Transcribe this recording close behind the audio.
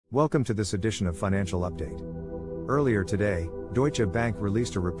Welcome to this edition of Financial Update. Earlier today, Deutsche Bank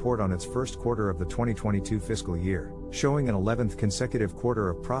released a report on its first quarter of the 2022 fiscal year, showing an 11th consecutive quarter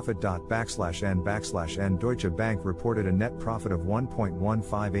of profit. N Deutsche Bank reported a net profit of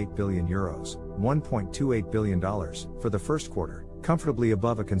 €1.158 billion, $1.28 billion, for the first quarter, comfortably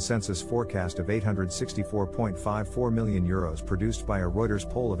above a consensus forecast of €864.54 million produced by a Reuters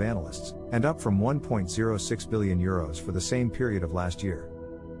poll of analysts, and up from €1.06 billion for the same period of last year.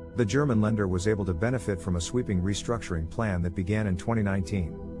 The German lender was able to benefit from a sweeping restructuring plan that began in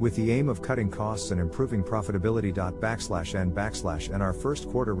 2019, with the aim of cutting costs and improving profitability. N our first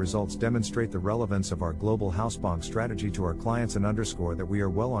quarter results demonstrate the relevance of our global Hausbank strategy to our clients and underscore that we are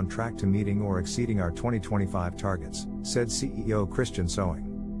well on track to meeting or exceeding our 2025 targets, said CEO Christian Soing.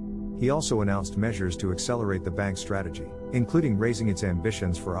 He also announced measures to accelerate the bank's strategy, including raising its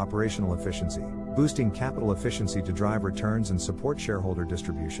ambitions for operational efficiency, boosting capital efficiency to drive returns and support shareholder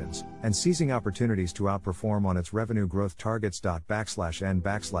distributions, and seizing opportunities to outperform on its revenue growth targets.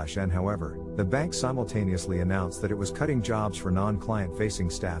 N however, the bank simultaneously announced that it was cutting jobs for non-client facing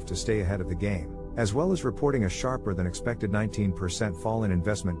staff to stay ahead of the game, as well as reporting a sharper than expected 19% fall in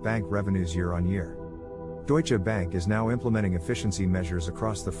investment bank revenues year on year. Deutsche Bank is now implementing efficiency measures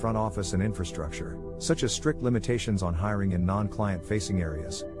across the front office and infrastructure, such as strict limitations on hiring in non-client-facing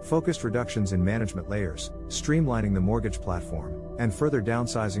areas, focused reductions in management layers, streamlining the mortgage platform, and further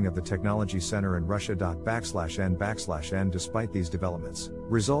downsizing of the technology center in Russia. N despite these developments,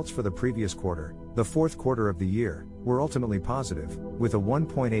 results for the previous quarter, the fourth quarter of the year, were ultimately positive, with a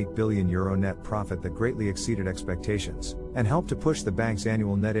 €1.8 billion net profit that greatly exceeded expectations, and helped to push the bank's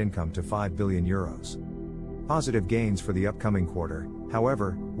annual net income to €5 billion. Positive gains for the upcoming quarter,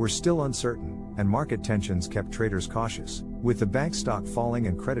 however, were still uncertain, and market tensions kept traders cautious, with the bank stock falling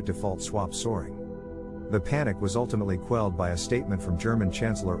and credit default swaps soaring. The panic was ultimately quelled by a statement from German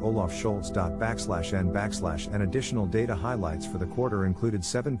Chancellor Olaf Scholz. N additional data highlights for the quarter included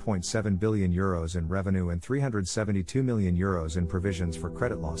 €7.7 billion in revenue and €372 million in provisions for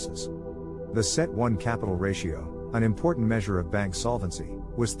credit losses. The CET1 capital ratio, an important measure of bank solvency,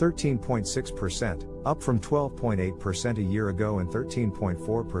 was 13.6%, up from 12.8% a year ago and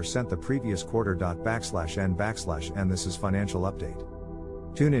 13.4% the previous quarter. N this is Financial Update.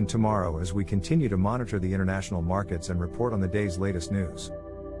 Tune in tomorrow as we continue to monitor the international markets and report on the day's latest news.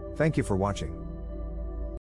 Thank you for watching.